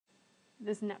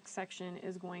this next section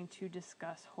is going to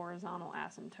discuss horizontal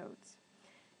asymptotes.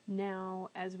 Now,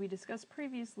 as we discussed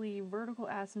previously, vertical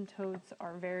asymptotes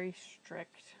are very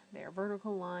strict. They are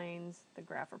vertical lines. The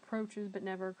graph approaches but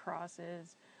never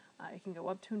crosses. It can go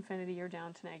up to infinity or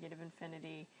down to negative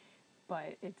infinity,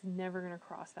 but it's never going to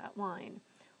cross that line.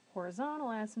 Horizontal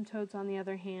asymptotes, on the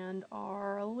other hand,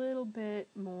 are a little bit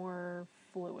more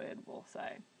fluid, we'll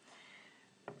say.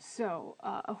 So,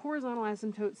 a horizontal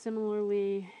asymptote,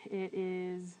 similarly, it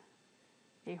is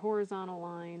a horizontal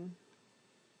line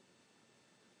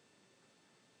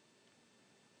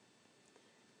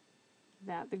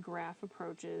that the graph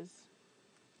approaches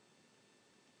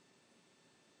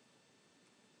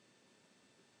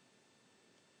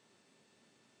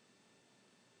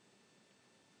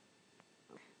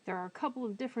There are a couple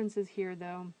of differences here,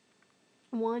 though.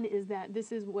 One is that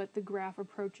this is what the graph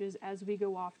approaches as we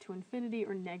go off to infinity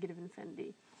or negative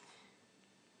infinity.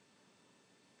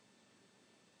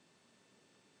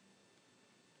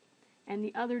 And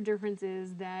the other difference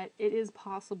is that it is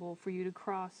possible for you to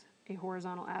cross a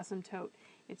horizontal asymptote.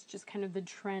 It's just kind of the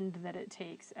trend that it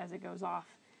takes as it goes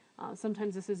off.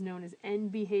 Sometimes this is known as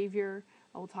end behavior.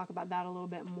 I will talk about that a little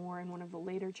bit more in one of the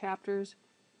later chapters.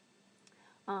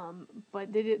 But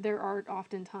there are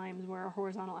often times where a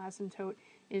horizontal asymptote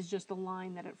is just a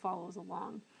line that it follows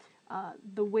along.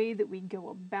 The way that we go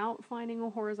about finding a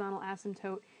horizontal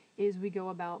asymptote is we go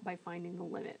about by finding the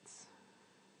limits.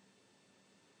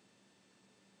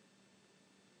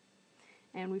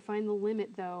 And we find the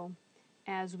limit, though,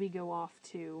 as we go off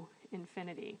to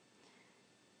infinity.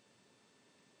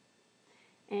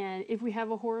 And if we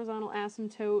have a horizontal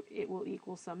asymptote, it will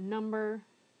equal some number.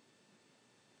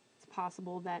 It's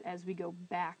possible that as we go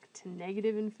back to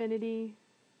negative infinity,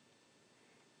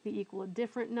 we equal a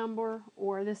different number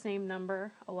or the same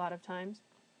number a lot of times.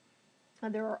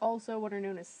 And there are also what are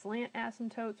known as slant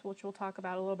asymptotes, which we'll talk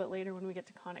about a little bit later when we get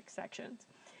to conic sections.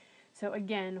 So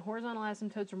again, horizontal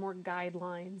asymptotes are more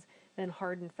guidelines than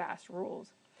hard and fast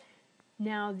rules.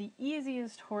 Now, the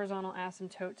easiest horizontal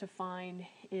asymptote to find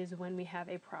is when we have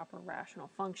a proper rational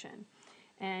function.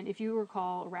 And if you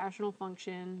recall, a rational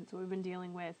function, that's what we've been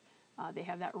dealing with, they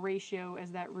have that ratio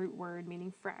as that root word,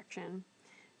 meaning fraction.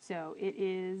 So it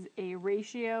is a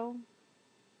ratio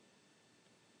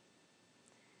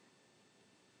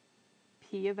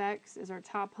P of x is our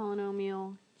top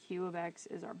polynomial, Q of x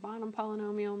is our bottom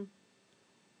polynomial.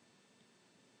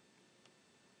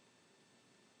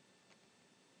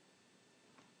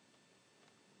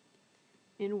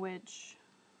 In which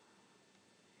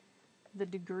the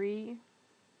degree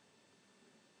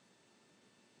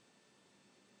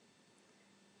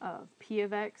of P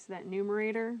of x, that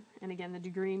numerator, and again the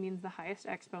degree means the highest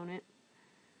exponent,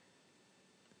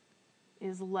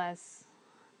 is less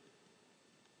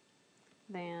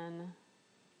than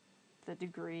the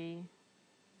degree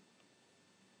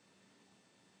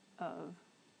of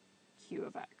Q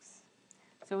of x.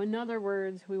 So in other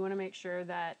words, we want to make sure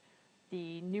that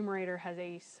the numerator has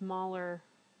a smaller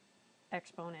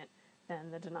exponent than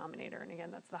the denominator. And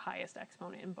again, that's the highest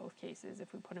exponent in both cases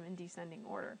if we put them in descending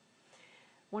order.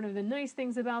 One of the nice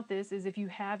things about this is if you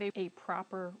have a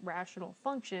proper rational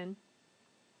function,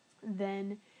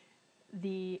 then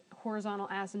the horizontal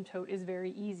asymptote is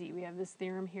very easy. We have this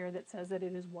theorem here that says that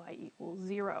it is y equals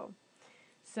 0.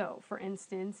 So, for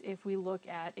instance, if we look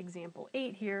at example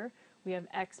 8 here, we have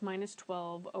x minus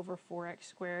 12 over 4x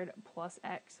squared plus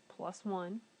x plus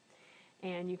 1.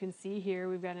 And you can see here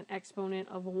we've got an exponent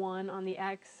of 1 on the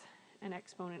x, an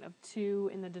exponent of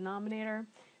 2 in the denominator.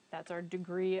 That's our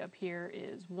degree up here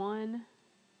is 1.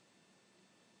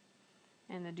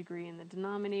 And the degree in the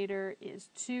denominator is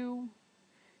 2.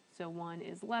 So 1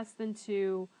 is less than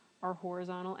 2. Our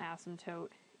horizontal asymptote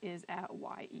is at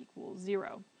y equals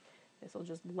 0. This will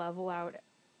just level out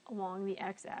along the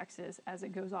x-axis as it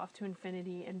goes off to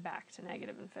infinity and back to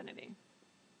negative infinity.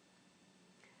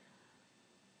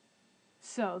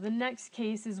 So the next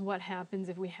case is what happens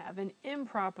if we have an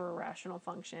improper rational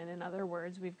function. In other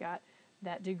words, we've got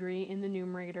that degree in the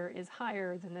numerator is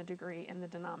higher than the degree in the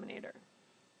denominator.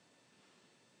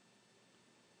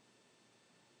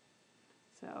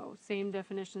 So same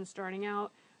definition starting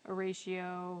out, a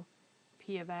ratio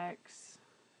P of x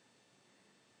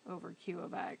over Q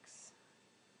of x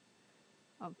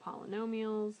of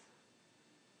polynomials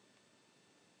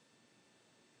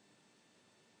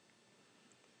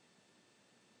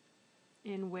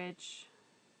in which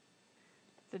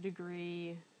the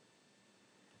degree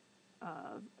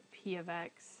of P of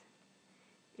x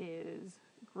is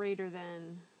greater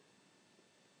than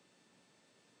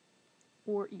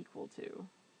or equal to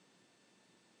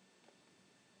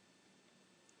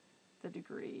the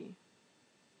degree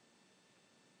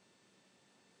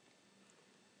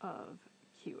of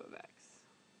q of x.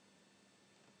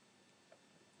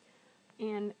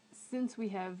 And since we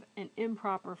have an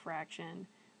improper fraction,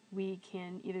 we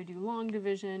can either do long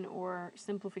division or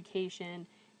simplification,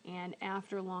 and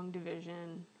after long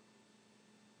division,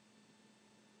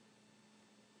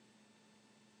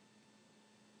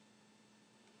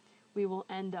 we will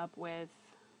end up with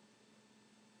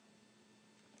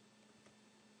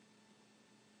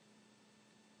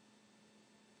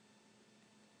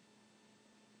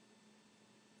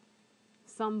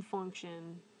some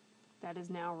function that is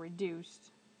now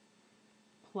reduced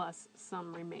plus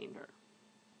some remainder.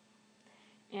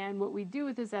 And what we do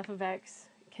with this f of x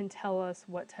can tell us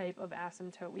what type of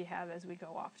asymptote we have as we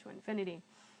go off to infinity.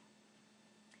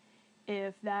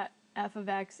 If that f of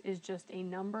x is just a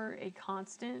number, a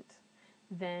constant,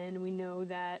 then we know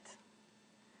that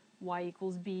y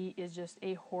equals b is just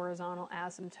a horizontal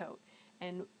asymptote.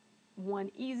 And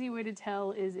one easy way to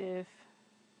tell is if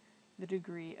the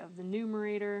degree of the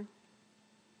numerator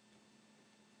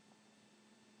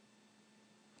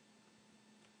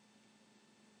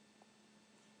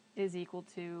is equal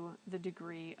to the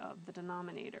degree of the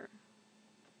denominator.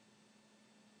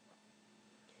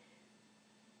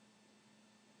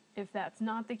 If that's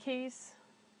not the case,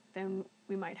 then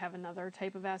we might have another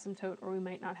type of asymptote, or we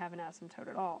might not have an asymptote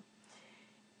at all.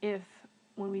 If,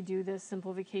 when we do this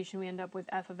simplification, we end up with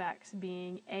f of x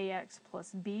being ax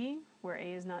plus b, where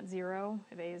a is not 0.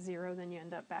 If a is 0, then you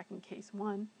end up back in case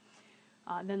 1.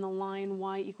 Then the line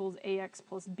y equals ax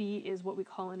plus b is what we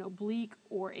call an oblique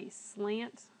or a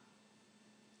slant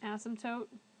asymptote.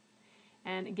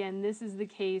 And again, this is the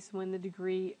case when the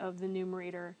degree of the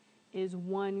numerator is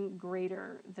 1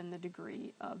 greater than the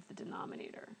degree of the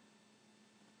denominator.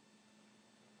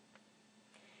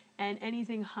 And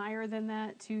anything higher than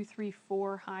that, 2, 3,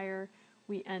 4 higher,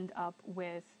 we end up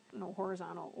with a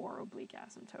horizontal or oblique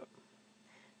asymptote.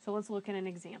 So let's look at an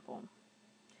example.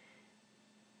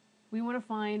 We want to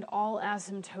find all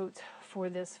asymptotes for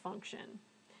this function.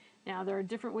 Now, there are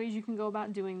different ways you can go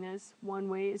about doing this. One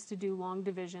way is to do long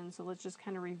division, so let's just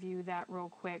kind of review that real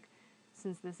quick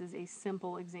since this is a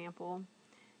simple example.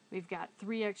 We've got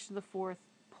 3x to the 4th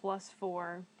plus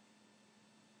 4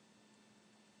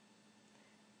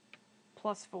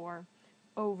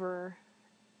 over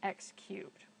x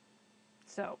cubed.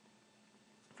 So,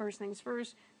 first things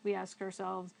first, we ask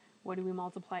ourselves, what do we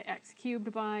multiply x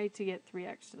cubed by to get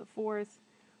 3x to the 4th?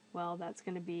 Well, that's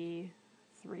going to be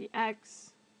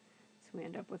 3x. So we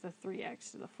end up with a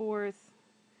 3x to the 4th.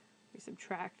 We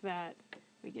subtract that,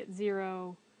 we get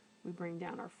 0. We bring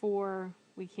down our 4.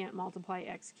 We can't multiply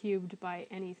x cubed by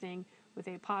anything with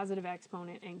a positive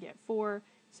exponent and get 4,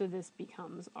 so this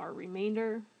becomes our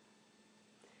remainder.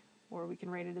 Or we can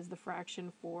write it as the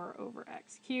fraction 4 over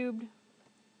x cubed.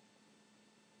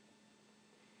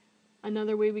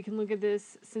 Another way we can look at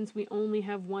this, since we only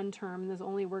have one term, this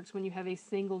only works when you have a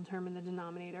single term in the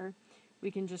denominator, we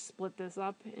can just split this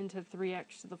up into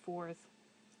 3x to the 4th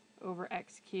over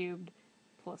x cubed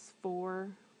plus 4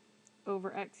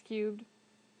 over x cubed.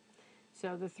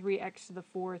 So the 3x to the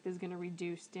 4th is going to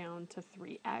reduce down to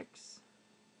 3x,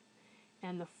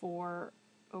 and the 4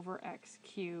 over x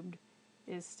cubed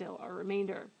is still our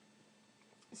remainder.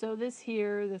 So this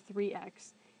here, the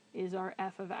 3x, is our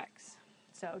f of x.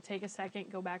 So take a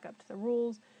second, go back up to the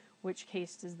rules. Which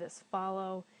case does this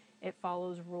follow? It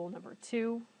follows rule number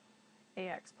 2,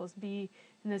 ax plus b.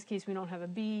 In this case, we don't have a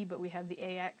b, but we have the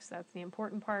ax. That's the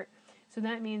important part. So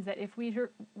that means that if we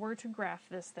were to graph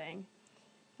this thing,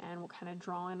 and we'll kind of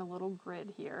draw in a little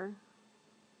grid here.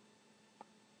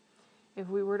 If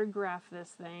we were to graph this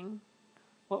thing,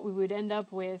 what we would end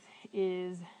up with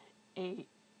is an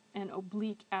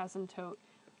oblique asymptote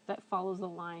that follows the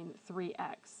line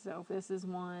 3x. So if this is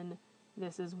 1,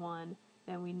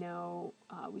 then we know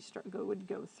would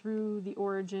go through the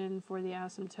origin for the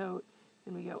asymptote,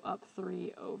 and we go up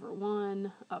 3 over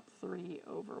 1, up 3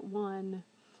 over 1,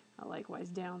 likewise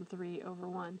down 3 over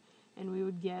 1, and we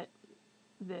would get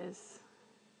this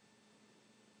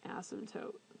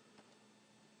asymptote.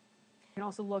 We can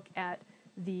also look at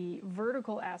the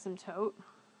vertical asymptote.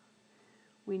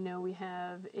 We know we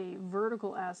have a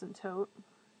vertical asymptote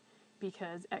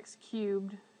because x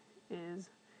cubed is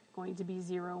going to be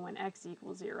 0 when x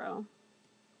equals 0.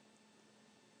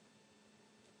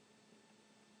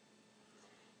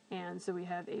 And so we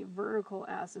have a vertical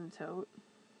asymptote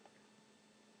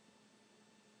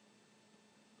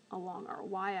along our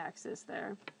y-axis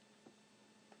there.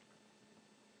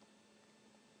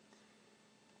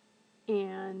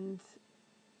 And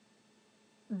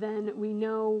then we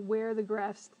know where the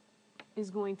graph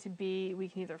is going to be. We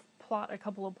can either plot a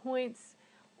couple of points,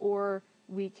 or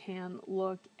we can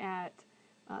look at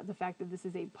the fact that this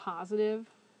is a positive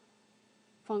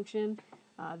function.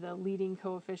 The leading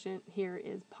coefficient here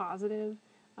is positive,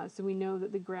 so we know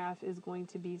that the graph is going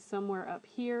to be somewhere up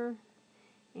here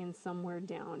and somewhere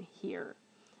down here.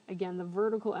 Again, the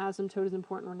vertical asymptote is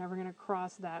important. We're never going to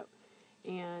cross that.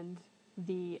 And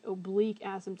the oblique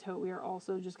asymptote, we are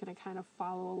also just going to kind of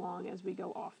follow along as we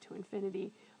go off to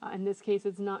infinity. In this case,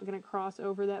 it's not going to cross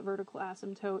over that vertical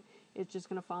asymptote. It's just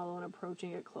going to follow and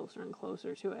approaching it closer and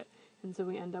closer to it. And so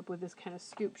we end up with this kind of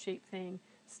scoop-shaped thing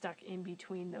stuck in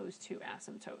between those two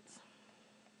asymptotes.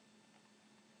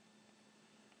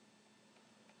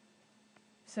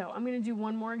 So I'm going to do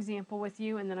one more example with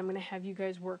you, and then I'm going to have you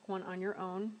guys work one on your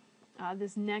own.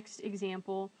 This next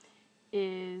example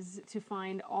is to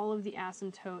find all of the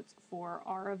asymptotes for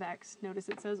r of x. Notice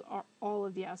it says all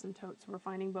of the asymptotes. We're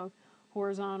finding both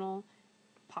horizontal,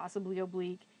 possibly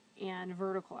oblique, and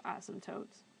vertical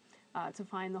asymptotes. To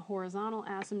find the horizontal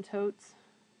asymptotes,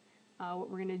 what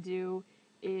we're going to do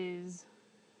is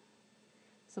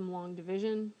some long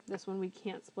division. This one we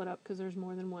can't split up because there's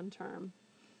more than one term.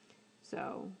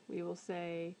 So we will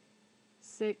say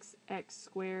 6x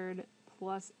squared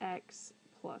plus x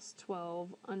plus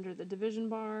 12 under the division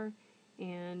bar,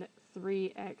 and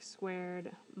 3x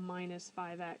squared minus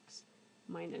 5x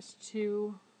minus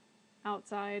 2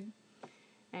 outside.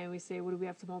 And we say, what do we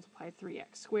have to multiply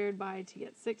 3x squared by to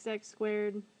get 6x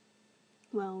squared?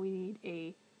 Well, we need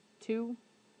a 2.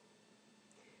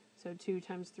 So 2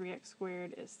 times 3x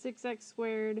squared is 6x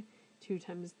squared. 2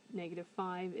 times negative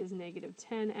 5 is negative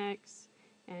 10x.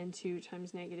 And 2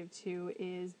 times negative 2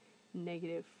 is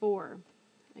negative 4.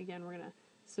 Again, we're going to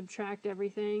subtract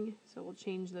everything, so we'll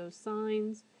change those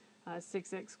signs.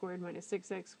 6x squared minus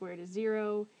 6x squared is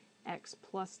 0. X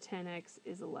plus 10x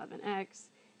is 11x.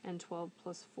 And 12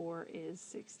 plus 4 is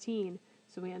 16.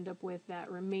 So we end up with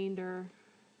that remainder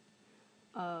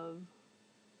of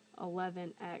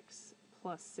 11x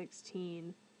plus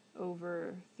 16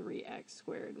 over 3x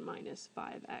squared minus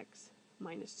 5x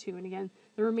minus 2. And again,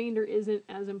 the remainder isn't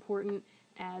as important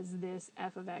as this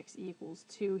f of x equals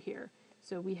 2 here.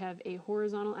 So we have a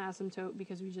horizontal asymptote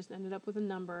because we just ended up with a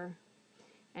number,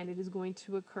 and it is going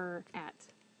to occur at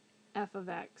f of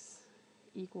x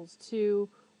equals 2,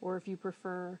 or if you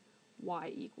prefer,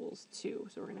 y equals 2.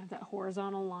 So we're going to have that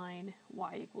horizontal line,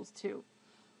 y equals 2.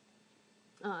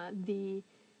 The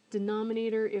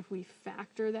denominator, if we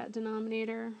factor that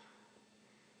denominator,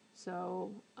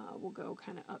 so we'll go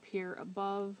kind of up here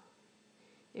above.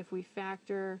 If we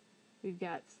factor, we've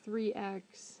got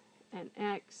 3x and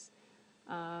x.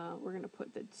 We're going to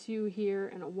put the 2 here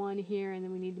and a 1 here, and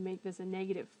then we need to make this a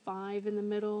negative 5 in the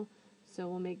middle. So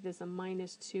we'll make this a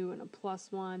minus 2 and a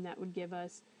plus 1. That would give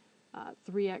us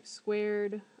 3x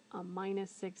squared, a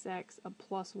minus 6x, a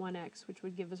plus 1x, which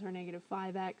would give us our negative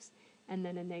 5x, and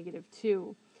then a negative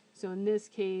 2. So in this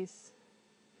case,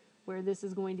 where this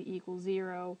is going to equal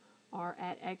 0, are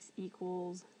at x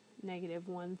equals negative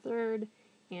 1/3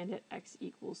 and at x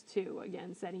equals 2.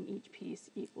 Again, setting each piece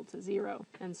equal to 0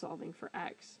 and solving for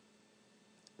x.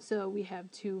 So we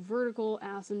have two vertical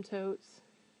asymptotes,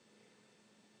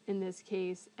 in this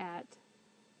case at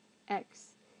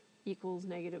x equals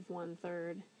negative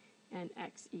 1/3 and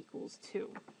x equals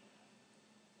 2.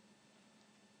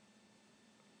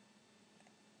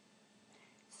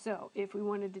 So if we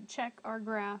wanted to check our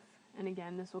graph, and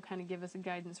again, this will kind of give us a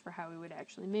guidance for how we would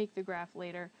actually make the graph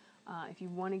later. If you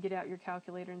want to get out your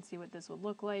calculator and see what this would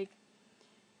look like,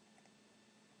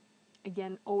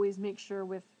 again, always make sure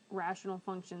with rational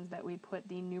functions that we put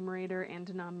the numerator and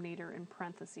denominator in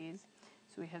parentheses.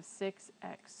 So we have 6x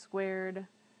squared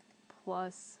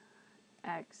plus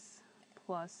x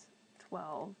plus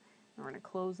 12. And we're going to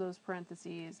close those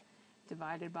parentheses,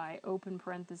 divided by open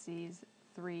parentheses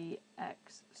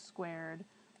 3x squared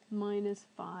minus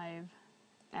 5x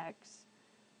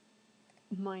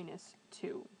minus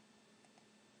 2.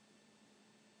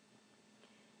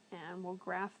 And we'll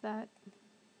graph that.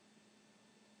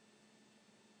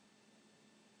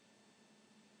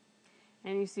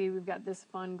 And you see we've got this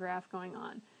fun graph going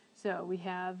on. So we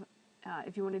have,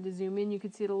 if you wanted to zoom in, you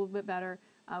could see it a little bit better.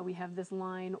 We have this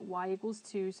line y equals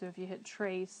 2, so if you hit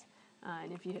trace,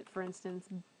 and if you hit, for instance,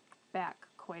 back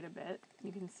quite a bit,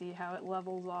 you can see how it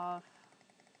levels off.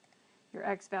 Your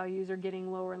x values are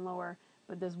getting lower and lower,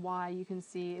 but this y you can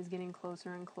see is getting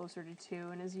closer and closer to 2,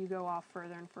 and as you go off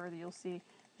further and further, you'll see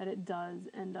that it does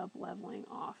end up leveling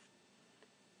off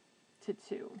to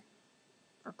 2,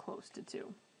 or close to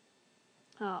 2.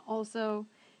 Also,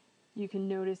 you can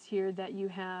notice here that you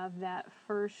have that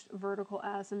first vertical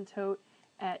asymptote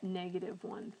at negative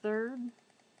 1/3.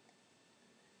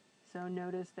 So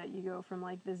notice that you go from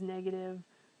like this negative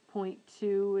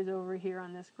 0.2 is over here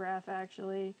on this graph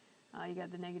actually. You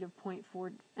got the negative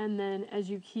 0.4, and then as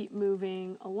you keep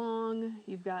moving along,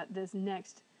 you've got this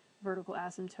next vertical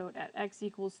asymptote at x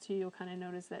equals 2. You'll kind of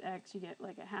notice that x, you get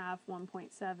like a half, 1.7,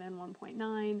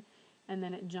 1.9, and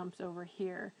then it jumps over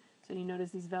here. So you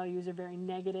notice these values are very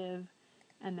negative,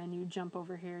 and then you jump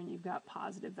over here and you've got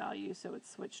positive values, so it's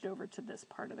switched over to this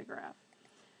part of the graph.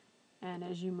 And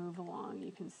as you move along,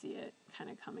 you can see it kind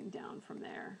of coming down from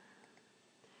there.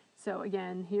 So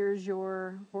again, here's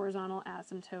your horizontal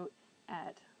asymptote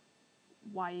at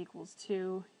y equals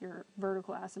 2, your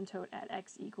vertical asymptote at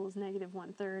x equals negative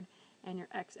 1/3, and your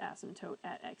x asymptote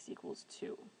at x equals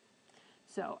 2.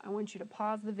 So I want you to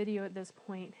pause the video at this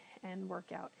point and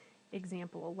work out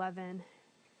example 11,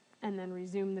 and then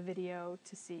resume the video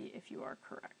to see if you are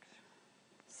correct.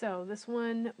 So this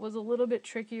one was a little bit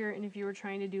trickier, and if you were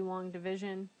trying to do long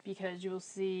division, because you'll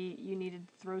see you needed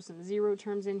to throw some zero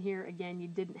terms in here. Again, you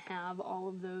didn't have all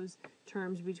of those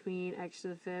terms between x to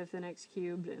the 5th and x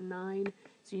cubed and 9,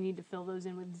 so you need to fill those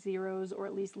in with zeros, or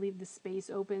at least leave the space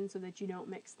open so that you don't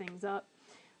mix things up.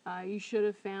 You should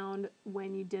have found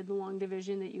when you did the long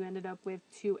division that you ended up with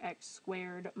 2x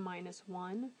squared minus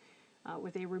 1,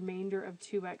 with a remainder of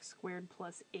 2x squared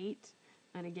plus 8.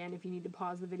 And again, if you need to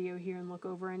pause the video here and look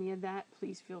over any of that,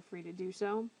 please feel free to do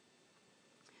so.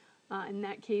 In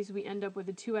that case, we end up with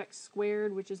a 2x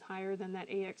squared, which is higher than that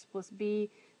ax plus b,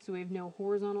 so we have no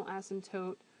horizontal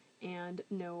asymptote and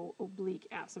no oblique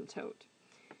asymptote.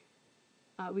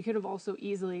 We could have also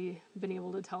easily been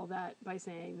able to tell that by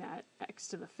saying that x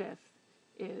to the 5th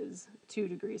is 2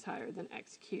 degrees higher than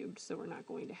x cubed, so we're not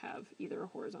going to have either a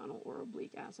horizontal or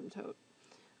oblique asymptote.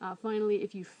 Finally,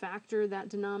 if you factor that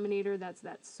denominator, that's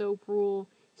that SOAP rule,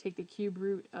 take the cube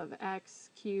root of x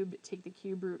cubed, take the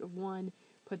cube root of 1,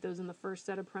 put those in the first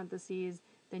set of parentheses,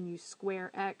 then you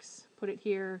square x, put it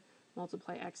here,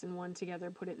 multiply x and 1 together,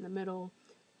 put it in the middle,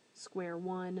 square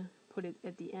 1, put it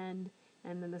at the end,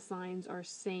 and then the signs are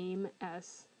same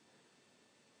s,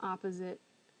 opposite,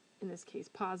 in this case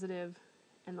positive,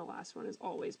 and the last one is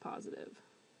always positive.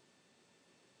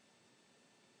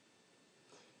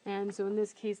 And so in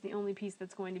this case, the only piece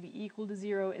that's going to be equal to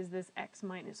 0 is this x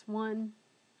minus 1,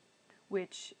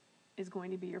 which is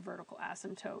going to be your vertical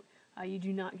asymptote. You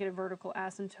do not get a vertical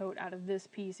asymptote out of this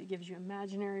piece. It gives you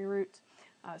imaginary roots,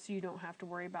 so you don't have to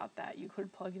worry about that. You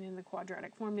could plug it in the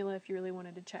quadratic formula if you really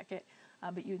wanted to check it,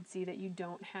 but you would see that you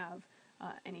don't have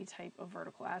any type of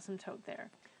vertical asymptote there.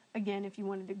 Again, if you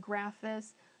wanted to graph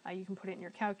this, you can put it in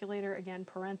your calculator. Again,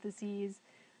 parentheses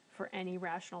for any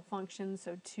rational function,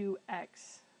 so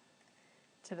 2x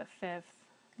to the 5th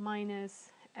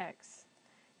minus x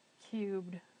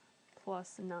cubed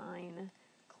plus 9,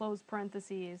 close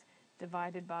parentheses,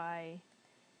 divided by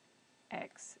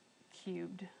x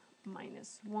cubed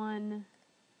minus 1,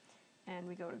 and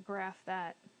we go to graph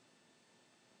that,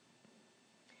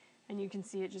 and you can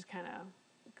see it just kind of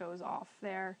goes off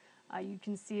there. You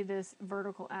can see this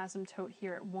vertical asymptote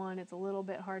here at 1. It's a little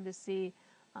bit hard to see,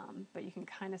 but you can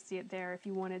kind of see it there. If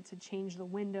you wanted to change the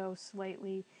window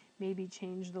slightly, maybe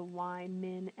change the y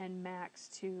min and max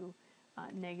to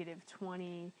negative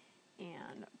 20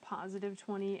 and positive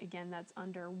 20. Again, that's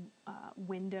under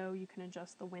window. You can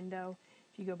adjust the window.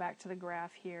 If you go back to the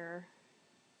graph here,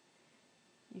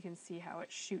 you can see how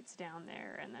it shoots down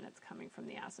there, and then it's coming from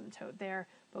the asymptote there.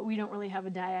 But we don't really have a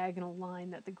diagonal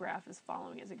line that the graph is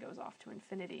following as it goes off to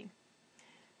infinity.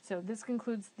 So this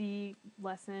concludes the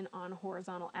lesson on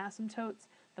horizontal asymptotes.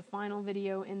 The final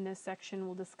video in this section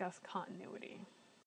will discuss continuity.